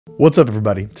What's up,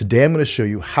 everybody? Today I'm going to show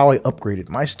you how I upgraded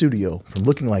my studio from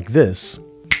looking like this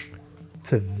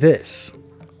to this.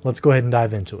 Let's go ahead and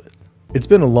dive into it. It's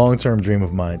been a long-term dream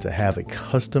of mine to have a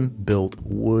custom-built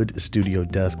wood studio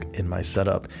desk in my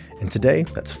setup, and today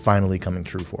that's finally coming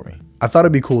true for me. I thought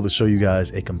it'd be cool to show you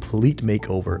guys a complete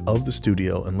makeover of the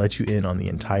studio and let you in on the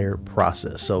entire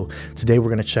process. So today we're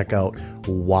going to check out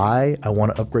why I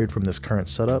want to upgrade from this current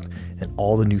setup and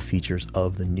all the new features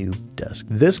of the new desk.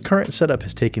 This current setup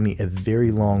has taken me a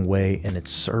very long way and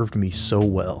it's served me so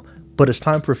well, but it's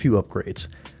time for a few upgrades.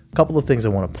 Couple of things I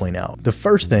want to point out. The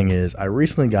first thing is I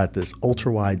recently got this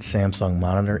ultra-wide Samsung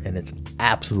monitor and it's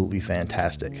absolutely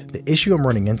fantastic. The issue I'm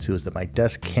running into is that my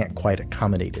desk can't quite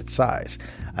accommodate its size.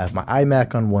 I have my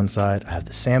iMac on one side, I have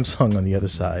the Samsung on the other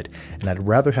side, and I'd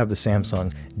rather have the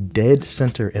Samsung dead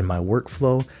center in my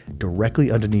workflow directly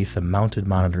underneath the mounted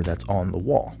monitor that's on the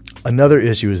wall. Another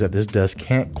issue is that this desk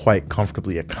can't quite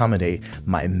comfortably accommodate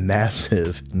my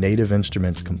massive Native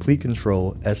Instruments Complete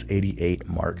Control S88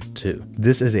 Mark II.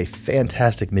 This is a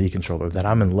fantastic MIDI controller that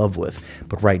I'm in love with,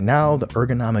 but right now the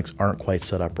ergonomics aren't quite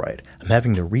set up right. I'm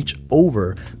having to reach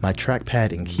over my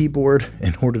trackpad and keyboard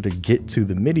in order to get to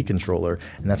the MIDI controller,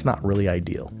 and that's not really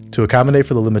ideal. To accommodate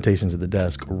for the limitations of the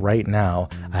desk, right now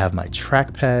I have my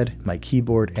trackpad, my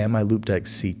keyboard, and my Loopdeck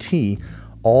CT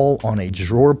all on a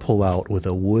drawer pullout with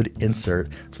a wood insert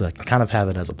so that I can kind of have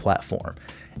it as a platform.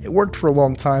 It worked for a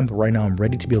long time, but right now I'm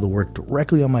ready to be able to work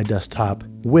directly on my desktop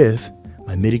with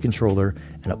my MIDI controller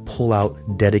and a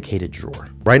pull-out dedicated drawer.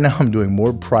 Right now I'm doing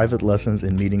more private lessons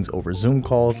and meetings over Zoom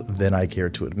calls than I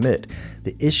care to admit.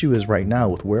 The issue is right now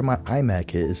with where my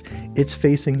iMac is, it's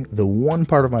facing the one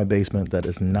part of my basement that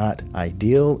is not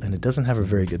ideal and it doesn't have a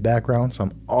very good background, so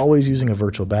I'm always using a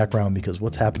virtual background because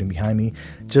what's happening behind me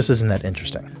just isn't that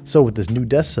interesting. So with this new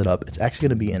desk setup, it's actually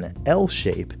going to be in an L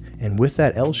shape, and with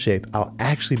that L shape, I'll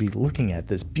actually be looking at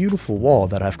this beautiful wall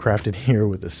that I've crafted here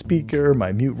with a speaker,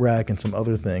 my mute rack, and some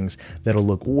other things that'll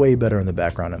look way better in the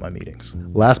background at my meetings.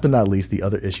 Last but not least, the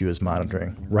other issue is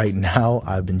monitoring. Right now,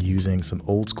 I've been using some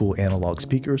old school analog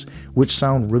speakers, which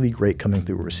sound really great coming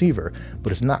through a receiver,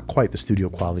 but it's not quite the studio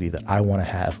quality that I want to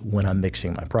have when I'm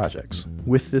mixing my projects.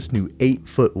 With this new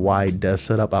 8-foot wide desk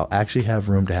setup, I'll actually have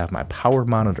room to have my power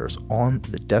monitors on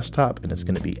the desktop, and it's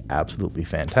going to be absolutely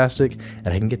fantastic, and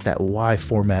I can get that Y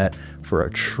format for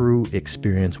a true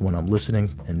experience when I'm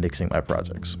listening and mixing my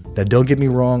projects. Now, don't get me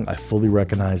wrong, I fully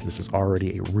recognize this is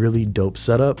already a really dope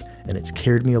setup, and it's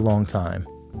carried me a long time.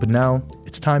 But now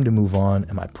it's time to move on,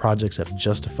 and my projects have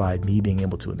justified me being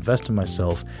able to invest in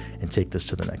myself and take this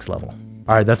to the next level.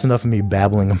 All right, that's enough of me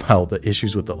babbling about the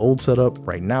issues with the old setup.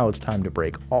 Right now it's time to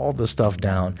break all the stuff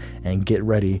down and get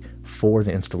ready for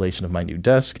the installation of my new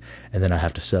desk, and then I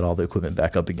have to set all the equipment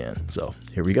back up again. So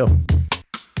here we go.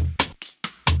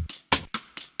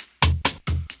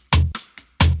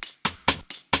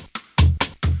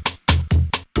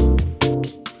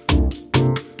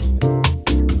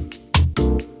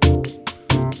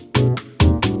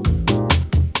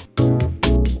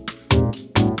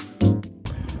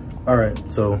 All right,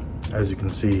 so as you can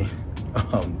see,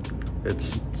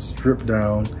 it's stripped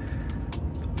down.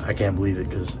 I can't believe it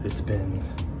because there's been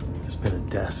a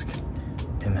desk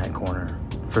in that corner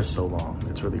for so long.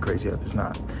 It's really crazy that there's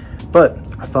not. But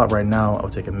I thought right now I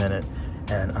would take a minute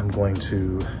and I'm going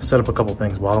to set up a couple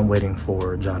things while I'm waiting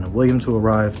for John and William to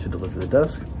arrive to deliver the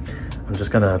desk. I'm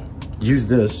just gonna use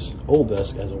this old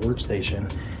desk as a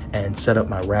workstation and set up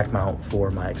my rack mount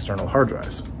for my external hard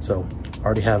drives. So I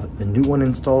already have the new one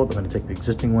installed. I'm gonna take the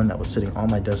existing one that was sitting on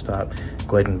my desktop,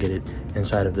 go ahead and get it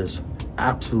inside of this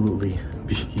absolutely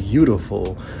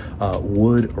beautiful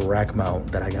wood rack mount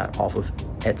that I got off of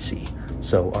Etsy.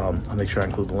 So I'll make sure I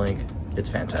include the link. It's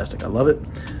fantastic, I love it.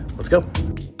 Let's go.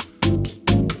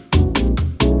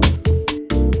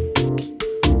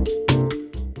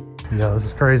 Yo, this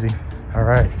is crazy. All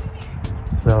right,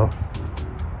 so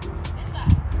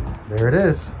there it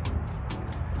is.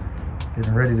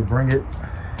 Getting ready to bring it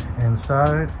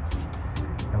inside,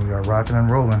 and we are rocking and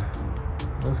rolling.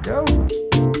 Let's go.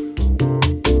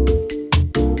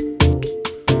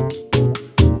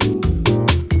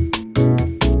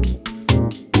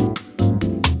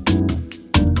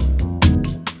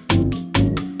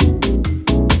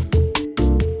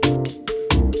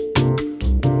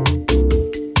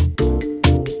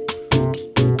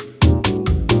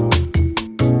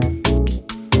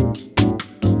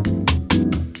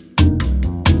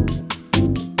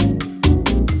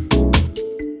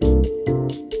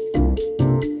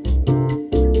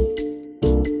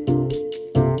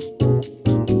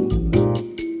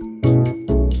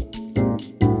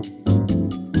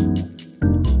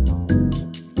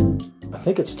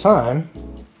 I think it's time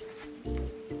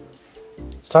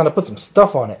time to put some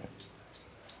stuff on it.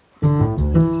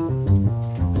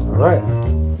 All right.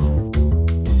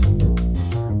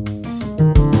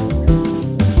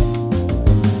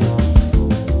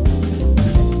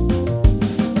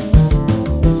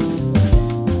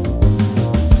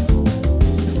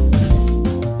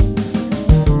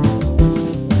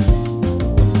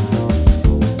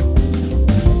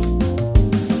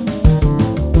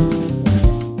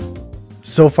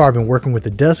 So far, I've been working with the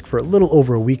desk for a little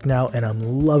over a week now, and I'm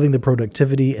loving the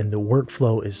productivity and the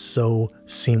workflow is so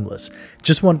seamless.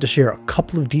 Just wanted to share a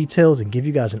couple of details and give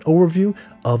you guys an overview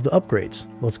of the upgrades.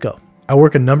 Let's go. I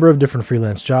work a number of different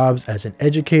freelance jobs as an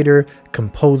educator,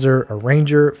 composer,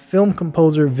 arranger, film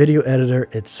composer, video editor,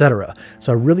 etc.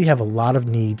 So I really have a lot of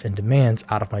needs and demands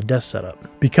out of my desk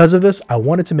setup. Because of this, I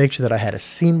wanted to make sure that I had a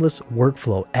seamless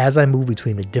workflow as I move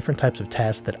between the different types of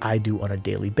tasks that I do on a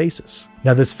daily basis.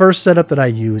 Now, this first setup that I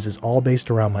use is all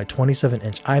based around my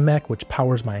 27-inch iMac, which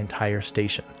powers my entire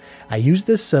station. I use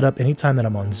this setup anytime that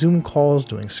I'm on Zoom calls,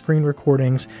 doing screen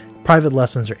recordings, private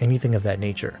lessons, or anything of that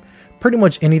nature. Pretty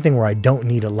much anything where I don't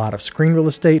need a lot of screen real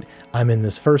estate, I'm in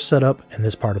this first setup and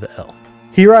this part of the L.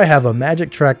 Here I have a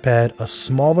Magic trackpad, a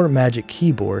smaller Magic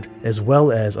keyboard, as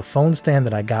well as a phone stand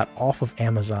that I got off of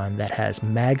Amazon that has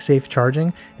MagSafe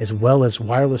charging, as well as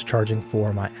wireless charging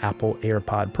for my Apple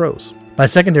AirPod Pros. My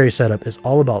secondary setup is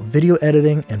all about video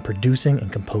editing and producing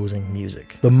and composing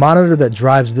music. The monitor that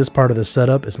drives this part of the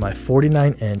setup is my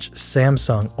 49-inch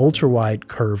Samsung ultra-wide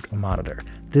curved monitor.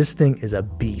 This thing is a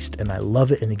beast and I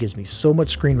love it, and it gives me so much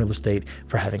screen real estate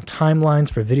for having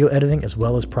timelines for video editing as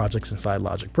well as projects inside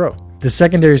Logic Pro. The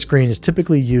secondary screen is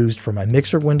typically used for my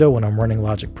mixer window when I'm running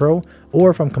Logic Pro,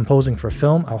 or if I'm composing for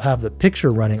film, I'll have the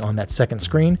picture running on that second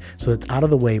screen so it's out of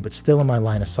the way but still in my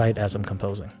line of sight as I'm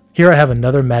composing. Here I have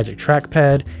another Magic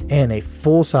trackpad and a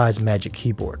full-size Magic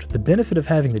keyboard. The benefit of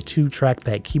having the two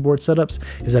trackpad keyboard setups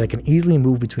is that I can easily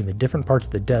move between the different parts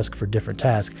of the desk for different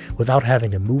tasks without having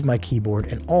to move my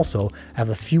keyboard, and also have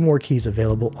a few more keys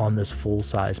available on this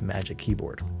full-size Magic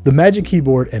keyboard. The Magic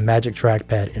keyboard and Magic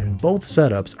trackpad in both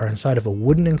setups are inside of a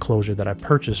wooden enclosure that I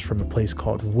purchased from a place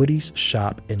called Woody's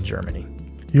Shop in Germany.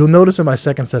 You'll notice in my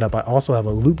second setup, I also have a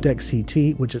Loop Deck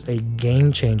CT, which is a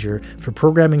game changer for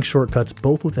programming shortcuts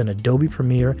both within Adobe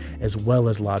Premiere as well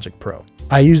as Logic Pro.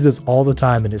 I use this all the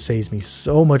time and it saves me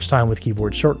so much time with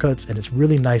keyboard shortcuts, and it's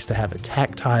really nice to have a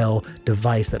tactile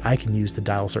device that I can use to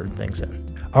dial certain things in.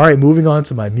 All right, moving on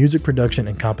to my music production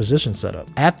and composition setup.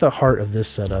 At the heart of this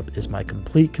setup is my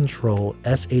Complete Control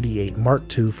S88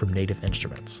 Mark II from Native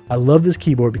Instruments. I love this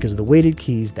keyboard because of the weighted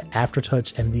keys, the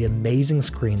aftertouch, and the amazing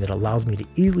screen that allows me to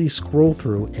easily scroll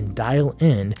through and dial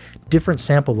in different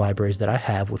sample libraries that I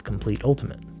have with Complete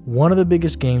Ultimate. One of the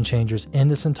biggest game changers in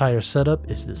this entire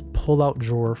setup is this pull-out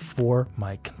drawer for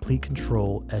my Complete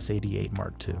Control S88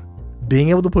 Mark II. Being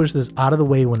able to push this out of the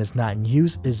way when it's not in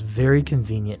use is very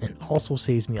convenient and also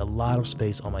saves me a lot of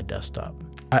space on my desktop.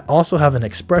 I also have an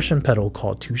expression pedal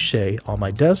called Touche on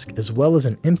my desk, as well as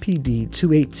an MPD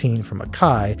 218 from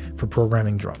Akai for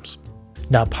programming drums.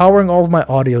 Now, powering all of my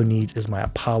audio needs is my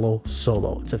Apollo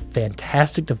Solo. It's a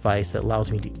fantastic device that allows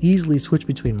me to easily switch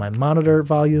between my monitor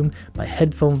volume, my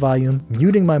headphone volume,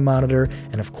 muting my monitor,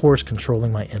 and of course,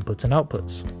 controlling my inputs and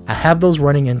outputs. I have those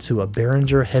running into a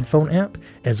Behringer headphone amp,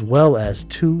 as well as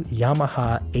two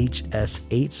Yamaha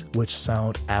HS8s, which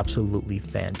sound absolutely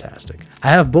fantastic.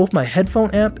 I have both my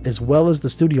headphone amp as well as the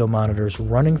studio monitors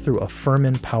running through a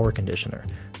Furman power conditioner.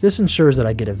 This ensures that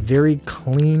I get a very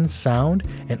clean sound,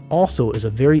 and also is a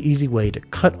very easy way to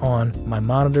cut on my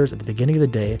monitors at the beginning of the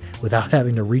day without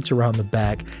having to reach around the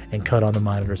back and cut on the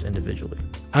monitors individually.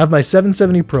 I have my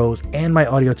 770 Pros and my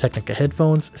Audio-Technica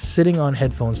headphones sitting on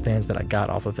headphone stands that I got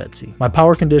off of Etsy. My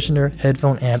power conditioner,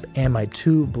 headphone amp, and my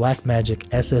two Blackmagic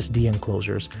SSD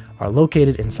enclosures are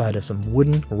located inside of some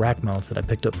wooden rack mounts that I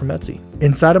picked up from Etsy.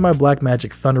 Inside of my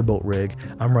Blackmagic Thunderbolt rig,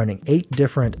 I'm running 8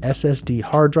 different SSD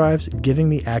hard drives, giving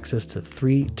me access to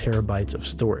 3 terabytes of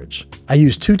storage. I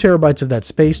use 2 terabytes of that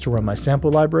space to run my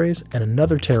sample libraries and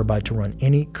another terabyte to run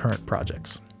any current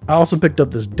projects. I also picked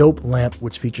up this dope lamp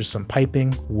which features some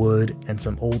piping, wood, and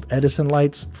some old Edison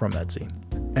lights from Etsy.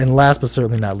 And last but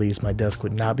certainly not least, my desk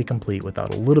would not be complete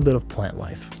without a little bit of plant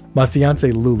life. My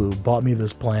fiance Lulu bought me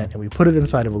this plant and we put it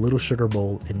inside of a little sugar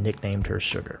bowl and nicknamed her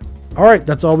Sugar. Alright,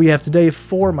 that's all we have today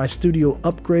for my studio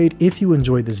upgrade. If you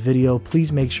enjoyed this video,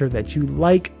 please make sure that you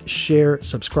like, share,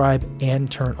 subscribe,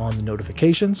 and turn on the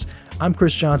notifications. I'm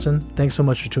Kris Johnson. Thanks so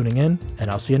much for tuning in,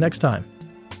 and I'll see you next time.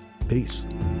 Peace.